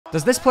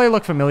Does this play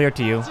look familiar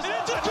to you?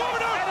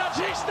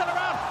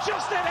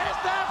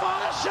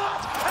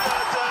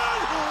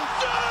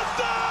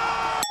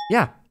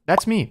 Yeah,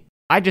 that's me.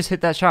 I just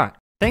hit that shot.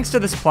 Thanks to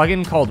this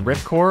plugin called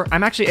Ripcore,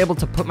 I'm actually able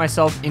to put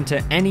myself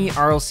into any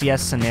RLCS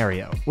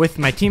scenario with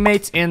my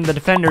teammates and the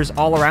defenders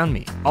all around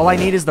me. All I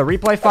need is the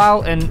replay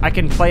file and I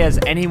can play as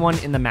anyone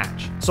in the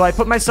match. So I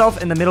put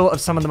myself in the middle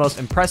of some of the most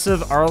impressive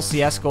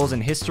RLCS goals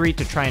in history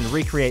to try and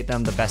recreate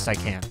them the best I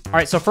can. All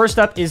right, so first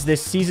up is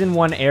this Season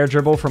 1 air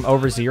dribble from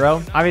over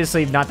zero.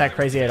 Obviously not that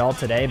crazy at all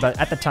today, but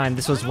at the time,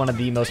 this was one of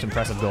the most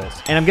impressive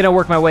goals. And I'm gonna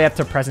work my way up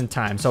to present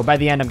time. So by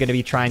the end, I'm gonna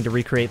be trying to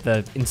recreate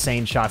the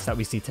insane shots that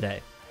we see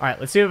today. All right,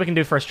 let's see what we can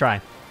do first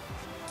try.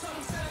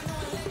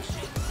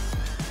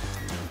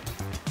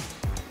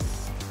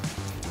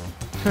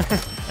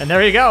 And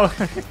there you go.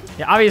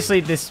 Yeah, obviously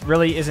this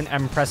really isn't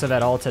impressive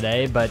at all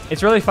today, but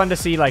it's really fun to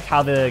see like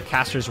how the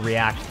casters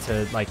react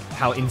to like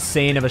how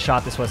insane of a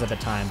shot this was at the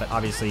time, but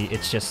obviously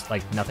it's just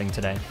like nothing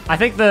today. I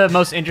think the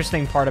most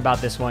interesting part about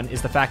this one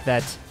is the fact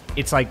that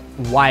it's like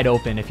wide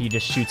open if he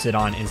just shoots it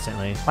on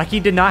instantly. Like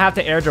he did not have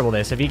to air dribble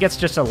this. If he gets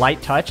just a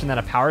light touch and then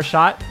a power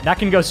shot, that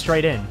can go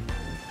straight in.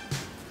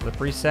 Flip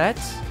reset.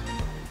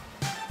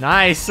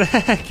 Nice.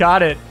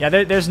 Got it. Yeah,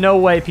 there's no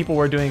way people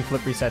were doing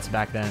flip resets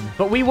back then.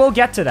 But we will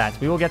get to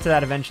that. We will get to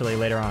that eventually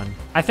later on.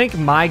 I think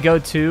my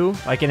go-to,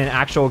 like in an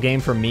actual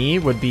game for me,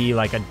 would be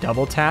like a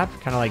double tap,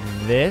 kind of like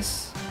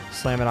this.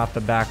 Slam it off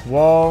the back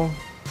wall.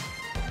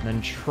 And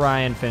then try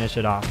and finish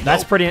it off.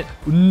 That's pretty...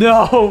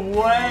 No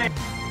way!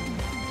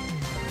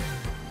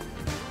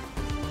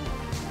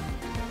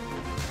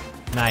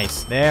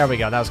 Nice. There we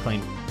go. That was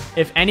clean.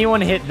 If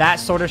anyone hit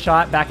that sort of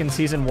shot back in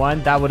Season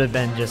 1, that would have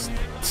been just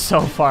so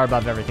far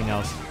above everything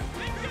else.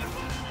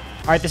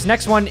 All right, this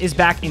next one is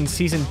back in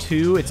Season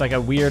 2. It's like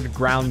a weird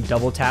ground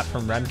double tap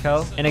from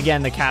Remco. And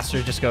again, the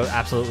casters just go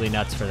absolutely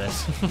nuts for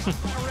this.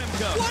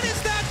 What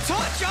is that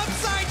touch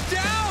upside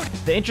down?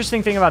 The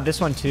interesting thing about this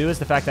one, too, is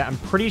the fact that I'm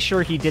pretty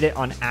sure he did it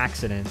on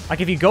accident.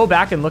 Like, if you go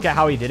back and look at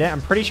how he did it,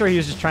 I'm pretty sure he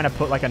was just trying to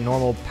put, like, a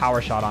normal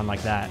power shot on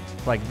like that.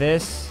 Like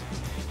this.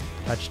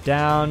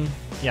 Touchdown.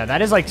 Yeah,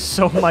 that is like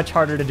so much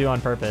harder to do on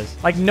purpose.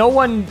 Like no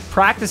one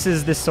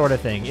practices this sort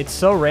of thing. It's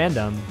so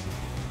random.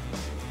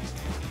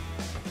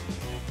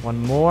 One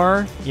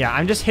more. Yeah,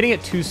 I'm just hitting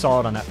it too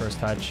solid on that first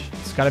touch.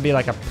 It's got to be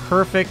like a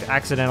perfect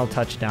accidental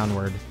touch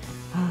downward.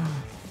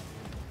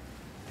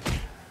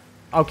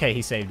 Okay,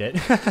 he saved it.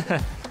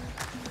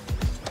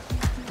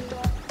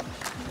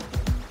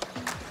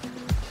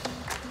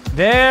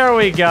 There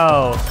we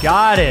go.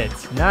 Got it.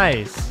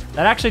 Nice.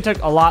 That actually took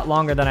a lot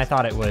longer than I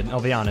thought it would, I'll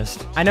be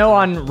honest. I know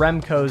on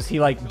Remco's, he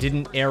like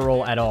didn't air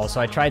roll at all,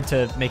 so I tried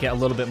to make it a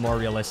little bit more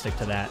realistic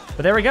to that.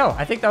 But there we go.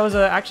 I think that was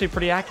actually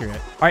pretty accurate.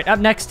 All right, up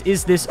next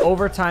is this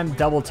overtime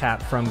double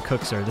tap from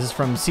Cookser. This is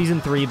from Season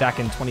 3 back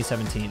in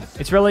 2017.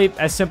 It's really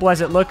as simple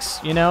as it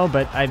looks, you know,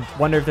 but I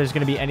wonder if there's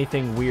gonna be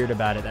anything weird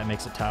about it that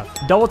makes it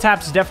tough. Double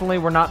taps definitely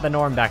were not the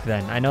norm back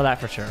then. I know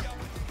that for sure.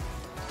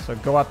 So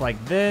go up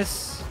like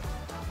this.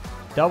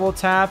 Double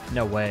tap.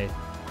 No way.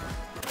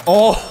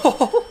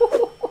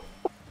 Oh,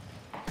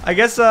 I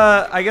guess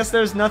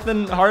there's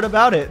nothing hard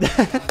about it.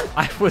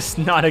 I was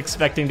not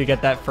expecting to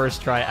get that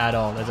first try at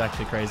all. That's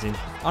actually crazy.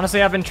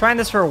 Honestly, I've been trying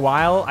this for a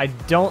while. I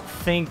don't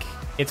think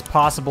it's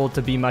possible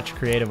to be much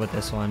creative with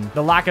this one.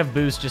 The lack of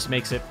boost just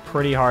makes it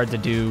pretty hard to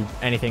do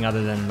anything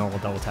other than a normal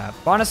double tap.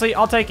 But honestly,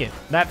 I'll take it.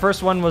 That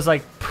first one was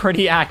like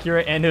pretty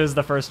accurate and it was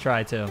the first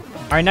try too.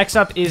 All right, next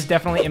up is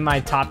definitely in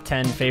my top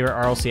 10 favorite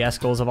RLCS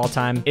goals of all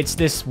time. It's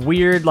this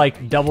weird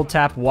like double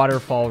tap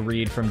waterfall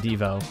read from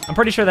Devo. I'm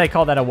pretty sure they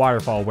call that a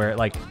waterfall where it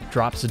like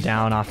drops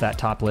down off that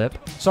top lip.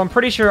 So I'm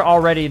pretty sure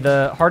already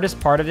the hardest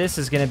part of this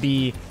is gonna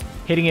be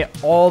hitting it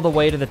all the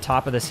way to the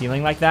top of the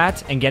ceiling like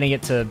that and getting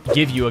it to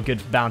give you a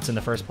good bounce in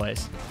the first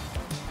place.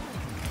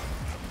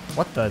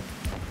 What the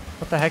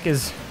heck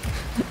is...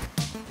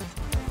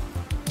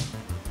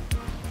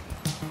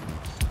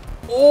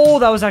 Oh,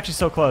 that was actually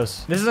so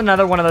close. This is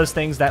another one of those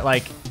things that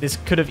like, this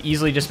could have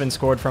easily just been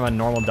scored from a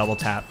normal double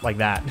tap like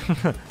that.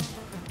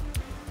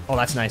 Oh,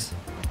 that's nice.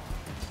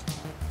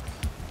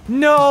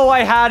 No, I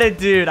had it,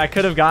 dude. I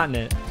could have gotten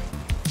it.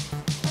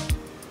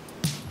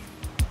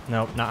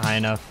 Nope, not high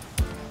enough.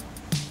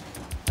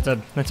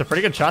 It's a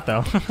pretty good shot,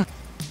 though.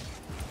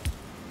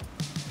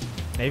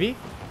 Maybe?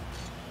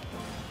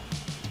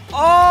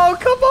 Oh,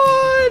 come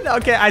on!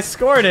 Okay, I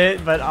scored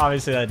it, but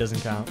obviously that doesn't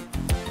count.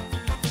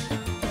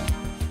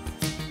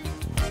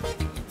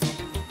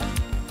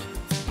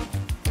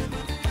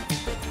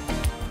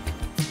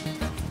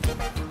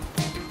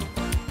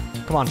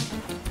 Come on.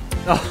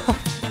 Oh.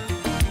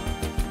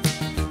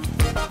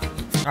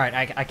 All right,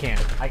 I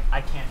can't.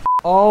 I can't.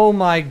 Oh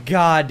my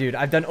god, dude.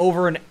 I've done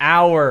over an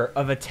hour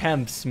of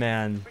attempts,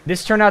 man.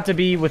 This turned out to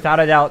be, without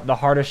a doubt, the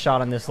hardest shot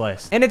on this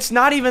list. And it's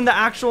not even the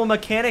actual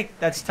mechanic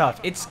that's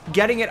tough. It's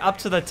getting it up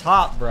to the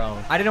top, bro.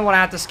 I didn't want to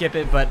have to skip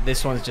it, but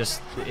this one's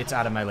just, it's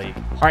out of my league.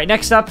 All right,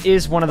 next up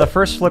is one of the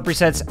first flip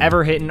resets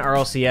ever hit in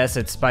RLCS.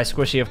 It's by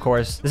Squishy, of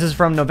course. This is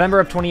from November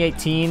of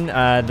 2018,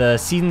 the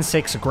Season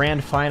 6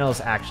 Grand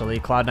Finals, actually.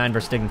 Cloud9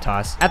 versus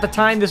Dignitas. At the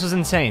time, this was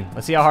insane.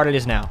 Let's see how hard it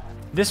is now.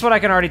 This one I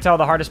can already tell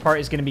the hardest part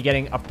is going to be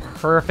getting a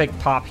perfect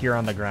pop here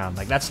on the ground.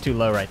 Like, that's too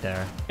low right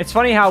there. It's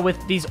funny how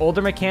with these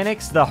older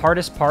mechanics, the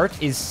hardest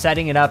part is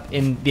setting it up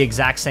in the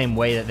exact same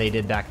way that they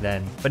did back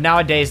then. But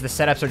nowadays, the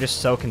setups are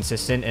just so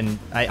consistent, and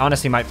I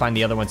honestly might find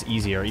the other ones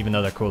easier, even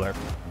though they're cooler.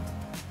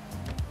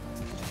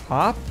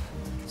 Pop.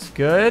 It's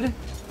good.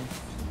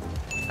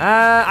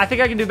 I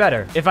think I can do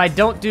better. If I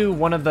don't do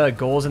one of the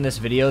goals in this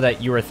video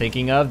that you were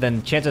thinking of,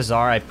 then chances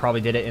are I probably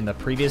did it in the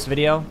previous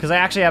video, because I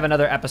actually have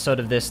another episode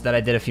of this that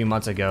I did a few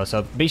months ago,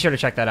 so be sure to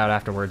check that out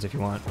afterwards if you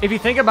want. If you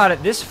think about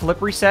it, this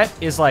flip reset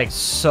is like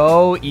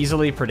so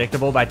easily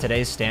predictable by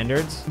today's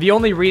standards. The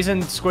only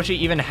reason Squishy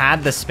even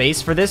had the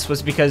space for this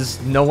was because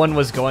no one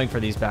was going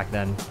for these back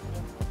then.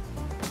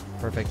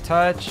 Perfect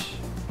touch.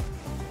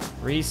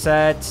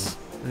 Reset.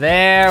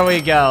 There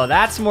we go.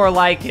 That's more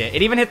like it.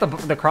 It even hit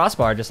the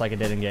crossbar just like it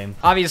did in game.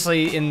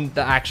 Obviously, in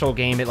the actual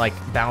game, it like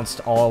bounced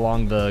all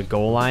along the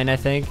goal line, I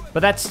think. But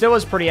that still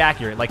was pretty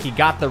accurate. Like, he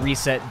got the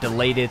reset,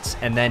 delayed it,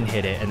 and then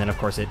hit it. And then, of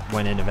course, it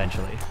went in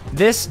eventually.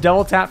 This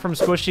double tap from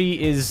Squishy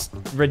is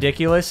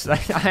ridiculous.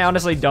 I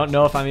honestly don't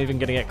know if I'm even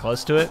going to get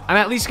close to it. I'm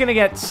at least going to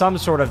get some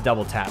sort of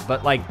double tap.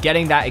 But, like,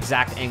 getting that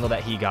exact angle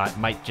that he got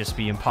might just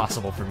be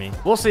impossible for me.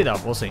 We'll see, though.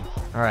 We'll see.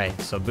 All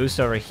right. So, boost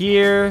over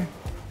here.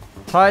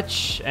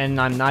 Touch, and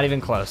I'm not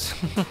even close.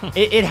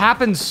 It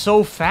happens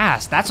so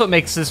fast. That's what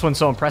makes this one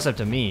so impressive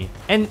to me.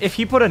 And if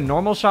he put a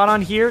normal shot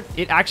on here,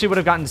 it actually would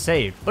have gotten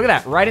saved. Look at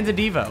that, right into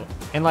Devo.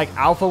 And like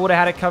Alpha would have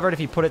had it covered if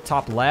he put it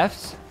top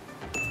left.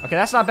 Okay,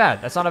 that's not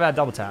bad. That's not a bad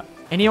double tap.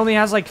 And he only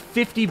has like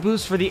 50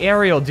 boosts for the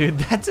aerial, dude.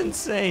 That's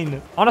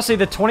insane. Honestly,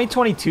 the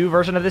 2022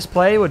 version of this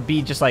play would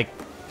be just like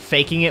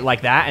faking it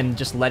like that and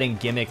just letting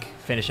Gimmick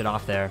finish it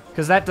off there,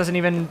 because that doesn't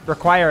even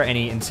require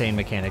any insane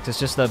mechanics. It's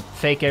just the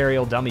fake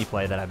aerial dummy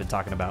play that I've been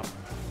talking about.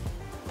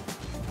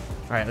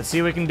 All right, let's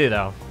see what we can do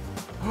though.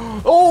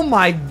 Oh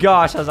my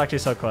gosh, that was actually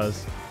so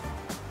close.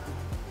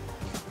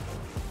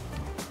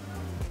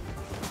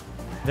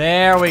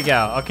 There we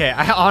go. Okay,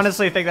 I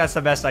honestly think that's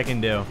the best I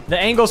can do. The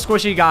angle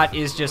Squishy got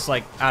is just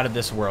like out of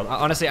this world.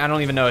 Honestly, I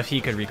don't even know if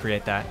he could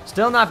recreate that.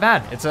 Still not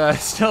bad. It's a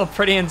still a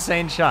pretty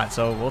insane shot,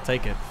 so we'll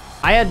take it.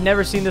 I had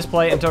never seen this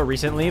play until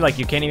recently. Like,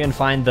 you can't even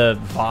find the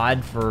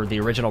VOD for the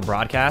original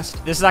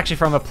broadcast. This is actually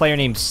from a player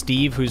named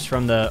Steve, who's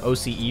from the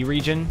OCE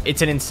region.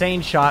 It's an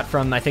insane shot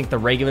from, I think, the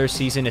regular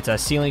season. It's a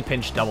ceiling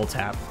pinch double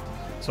tap.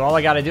 So all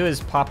I got to do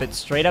is pop it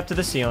straight up to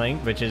the ceiling,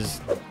 which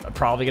is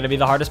probably going to be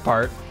the hardest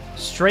part.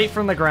 Straight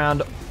from the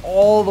ground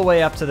all the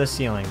way up to the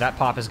ceiling. That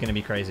pop is going to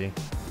be crazy.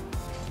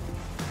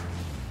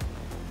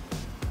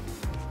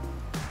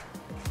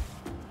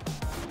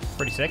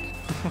 Pretty sick.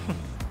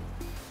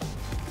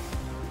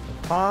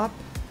 Pop.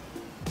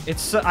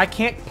 It's I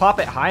can't pop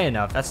it high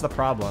enough. That's the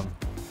problem.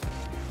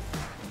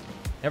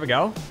 There we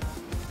go.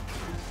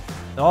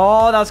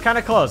 Oh, that was kind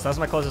of close. That was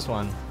my closest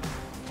one.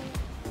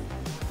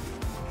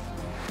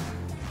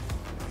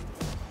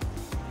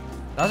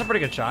 That was a pretty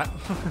good shot.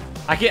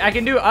 I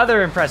can do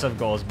other impressive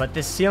goals, but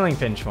this ceiling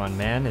pinch one,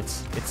 man,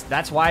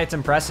 that's why it's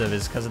impressive,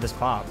 is because of this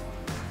pop.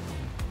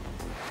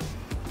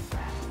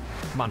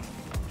 Come on.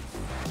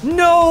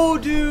 No,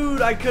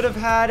 dude, I could have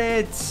had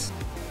it.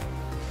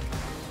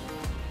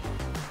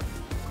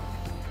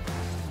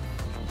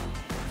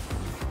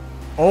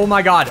 Oh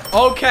my god.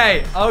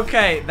 Okay,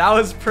 that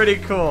was pretty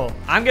cool.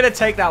 I'm gonna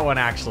take that one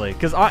actually,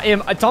 because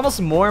it's almost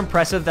more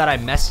impressive that I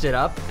messed it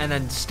up and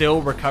then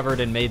still recovered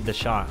and made the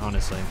shot,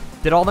 honestly.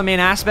 Did all the main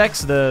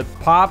aspects, the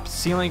pop,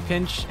 ceiling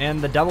pinch, and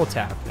the double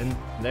tap, and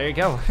there you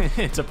go.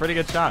 It's a pretty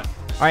good shot.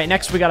 All right,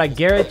 next we got a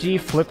Garrett G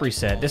flip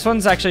reset. This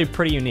one's actually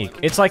pretty unique.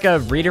 It's like a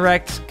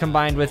redirect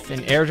combined with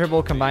an air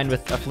dribble combined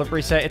with a flip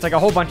reset. It's like a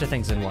whole bunch of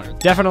things in one.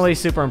 Definitely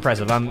super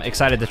impressive. I'm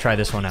excited to try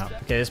this one out.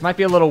 Okay, this might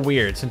be a little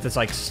weird since it's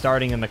like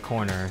starting in the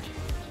corner.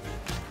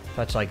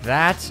 Touch like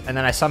that, and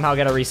then I somehow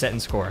get a reset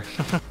and score.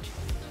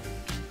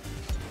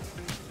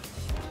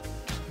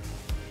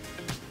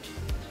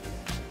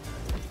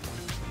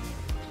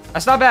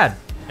 That's not bad.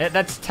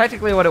 That's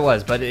technically what it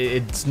was, but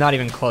it's not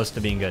even close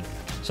to being good.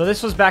 So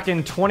this was back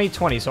in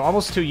 2020, so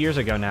almost 2 years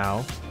ago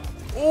now.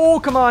 Oh,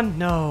 come on.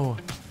 No.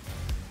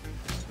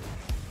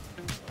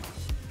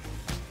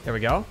 There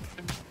we go.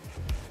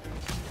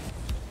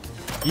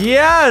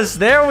 Yes,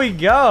 there we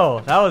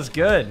go. That was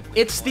good.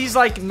 It's these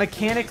like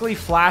mechanically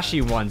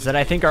flashy ones that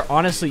I think are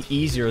honestly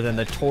easier than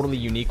the totally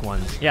unique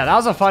ones. Yeah, that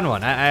was a fun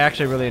one. I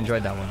actually really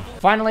enjoyed that one.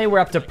 Finally, we're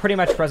up to pretty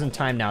much present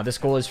time now. This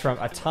goal is from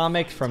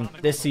Atomic from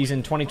this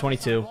season,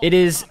 2022. It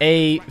is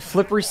a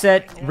flip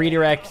reset,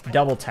 redirect,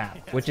 double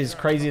tap, which is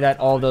crazy that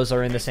all of those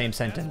are in the same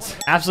sentence.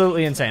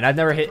 Absolutely insane. I've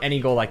never hit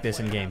any goal like this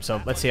in game,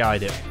 so let's see how I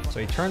do.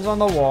 So he turns on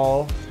the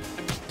wall,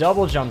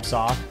 double jumps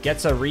off,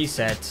 gets a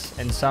reset,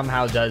 and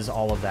somehow does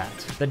all of that.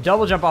 The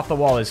double jump off the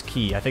wall is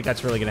key. I think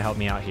that's really going to help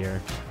me out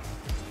here.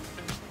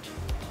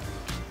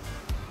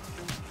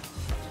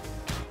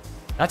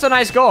 That's a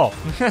nice goal.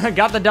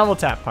 Got the double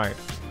tap part.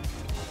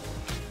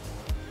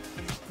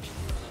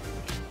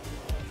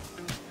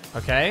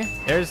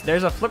 Okay,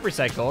 there's a flip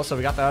reset goal, so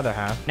we got the other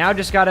half. Now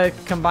just got to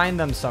combine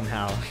them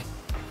somehow.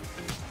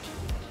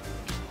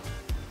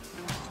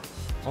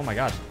 Oh my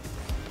god.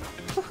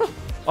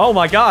 Oh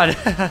my god.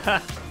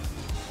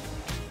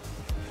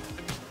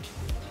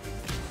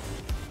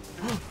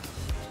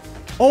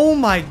 Oh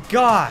my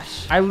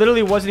gosh. I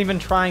literally wasn't even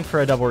trying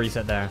for a double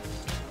reset there.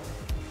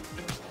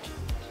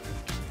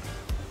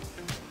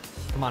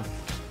 Come on.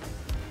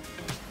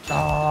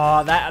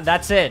 Oh,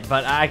 that's it,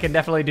 but I can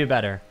definitely do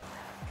better.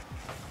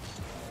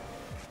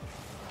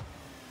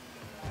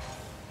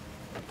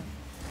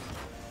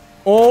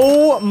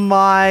 Oh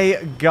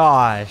my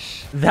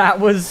gosh. That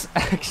was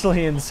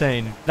actually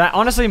insane. That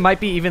honestly might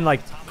be even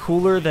like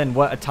cooler than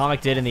what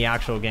Atomic did in the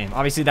actual game.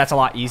 Obviously, that's a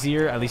lot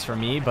easier, at least for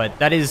me, but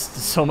that is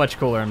so much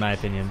cooler in my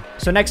opinion.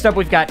 So next up,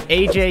 we've got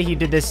AJ. He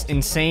did this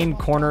insane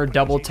corner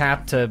double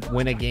tap to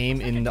win a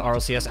game in the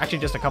RLCS, actually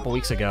just a couple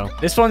weeks ago.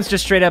 This one's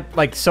just straight up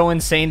like so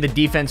insane, the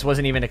defense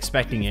wasn't even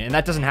expecting it, and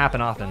that doesn't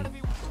happen often.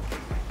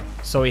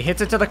 So he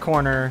hits it to the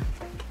corner,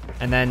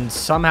 and then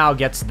somehow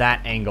gets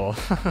that angle.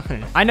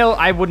 I know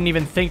I wouldn't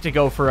even think to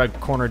go for a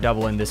corner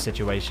double in this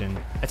situation.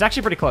 It's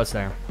actually pretty close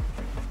there.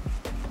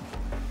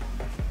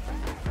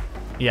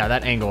 Yeah,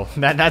 that angle.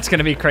 That's going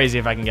to be crazy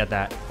if I can get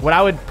that. What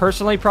I would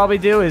personally probably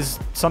do is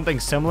something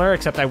similar,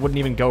 except I wouldn't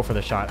even go for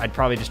the shot. I'd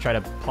probably just try to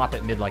plop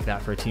it mid like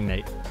that for a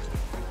teammate.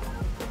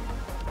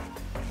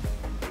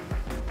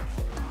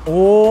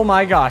 Oh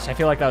my gosh, I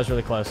feel like that was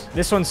really close.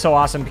 This one's so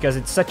awesome because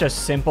it's such a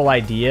simple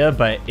idea,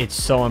 but it's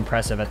so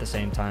impressive at the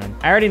same time.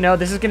 I already know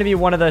this is going to be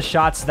one of the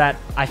shots that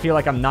I feel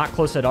like I'm not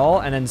close at all,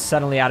 and then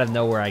suddenly out of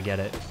nowhere I get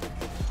it.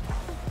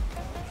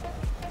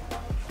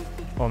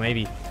 Oh,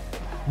 maybe.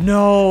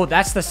 No,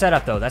 that's the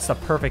setup though. That's the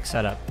perfect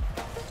setup.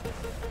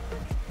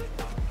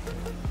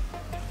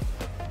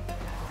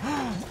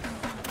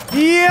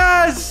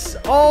 Yes!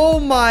 Oh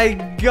my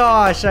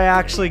gosh, I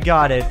actually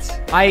got it.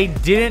 I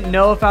didn't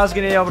know if I was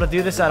going to be able to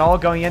do this at all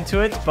going into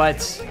it,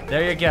 but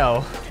there you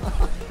go.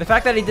 The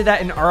fact that he did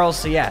that in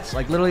RLCS,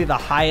 like literally the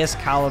highest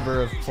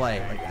caliber of play,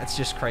 like that's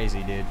just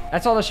crazy, dude.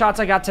 That's all the shots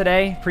I got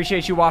today.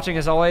 Appreciate you watching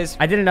as always.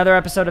 I did another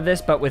episode of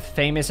this, but with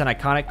famous and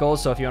iconic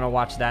goals, so if you want to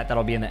watch that,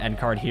 that'll be in the end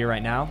card here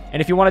right now.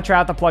 And if you want to try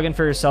out the plugin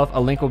for yourself, a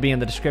link will be in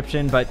the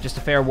description, but just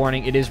a fair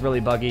warning, it is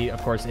really buggy.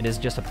 Of course, it is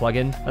just a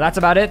plugin. But that's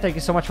about it. Thank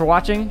you so much for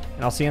watching,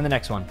 and I'll see you in the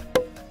next one.